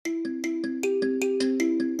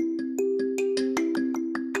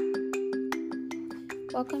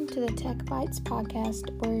Welcome to the Tech Bites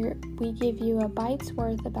podcast, where we give you a bite's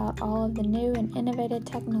worth about all of the new and innovative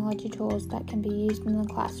technology tools that can be used in the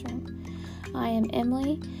classroom. I am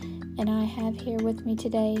Emily, and I have here with me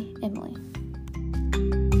today, Emily.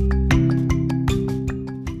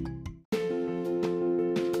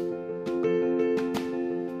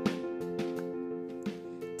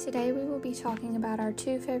 Today we will be talking about our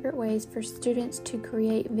two favorite ways for students to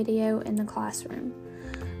create video in the classroom.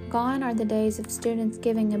 Gone are the days of students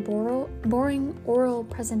giving a boring oral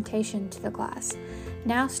presentation to the class.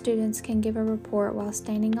 Now students can give a report while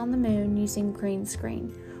standing on the moon using green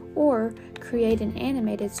screen, or create an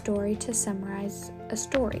animated story to summarize a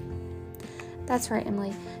story. That's right,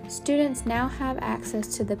 Emily. Students now have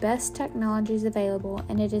access to the best technologies available,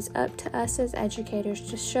 and it is up to us as educators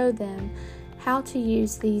to show them how to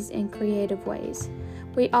use these in creative ways.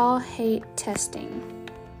 We all hate testing.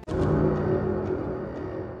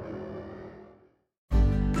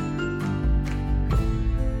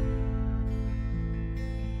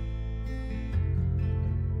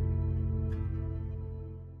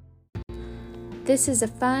 This is a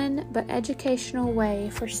fun but educational way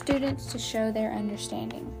for students to show their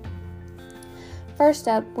understanding. First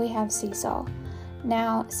up, we have Seesaw.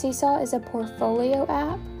 Now, Seesaw is a portfolio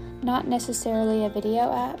app, not necessarily a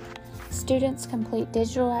video app. Students complete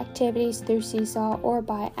digital activities through Seesaw or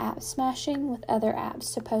by app smashing with other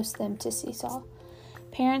apps to post them to Seesaw.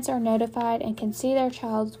 Parents are notified and can see their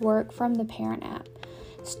child's work from the parent app.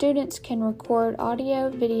 Students can record audio,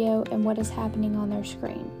 video, and what is happening on their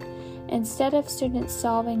screen. Instead of students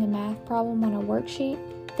solving a math problem on a worksheet,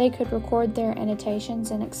 they could record their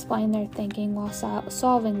annotations and explain their thinking while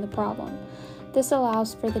solving the problem. This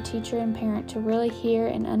allows for the teacher and parent to really hear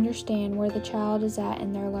and understand where the child is at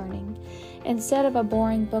in their learning. Instead of a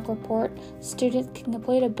boring book report, students can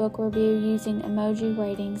complete a book review using emoji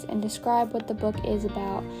ratings and describe what the book is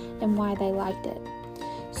about and why they liked it.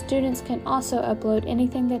 Students can also upload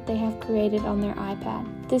anything that they have created on their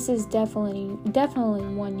iPad. This is definitely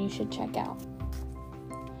one you should check out.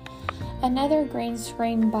 Another green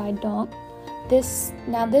screen by Donk. This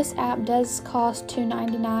app does cost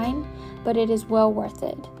 $2.99, but it is well worth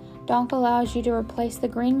it. Donk allows you to replace the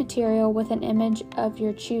green material with an image of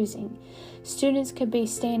your choosing. Students could be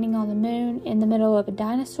standing on the moon, in the middle of a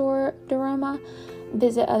dinosaur diorama,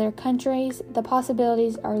 visit other countries. The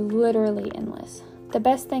possibilities are literally endless. The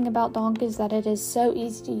best thing about Donk is that it is so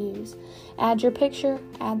easy to use. Add your picture,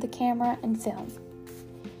 add the camera, and film.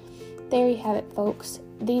 There you have it, folks.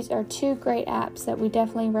 These are two great apps that we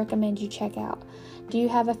definitely recommend you check out. Do you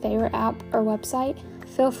have a favorite app or website?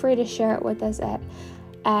 Feel free to share it with us at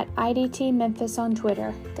IDT Memphis on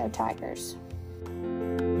Twitter. Go Tigers!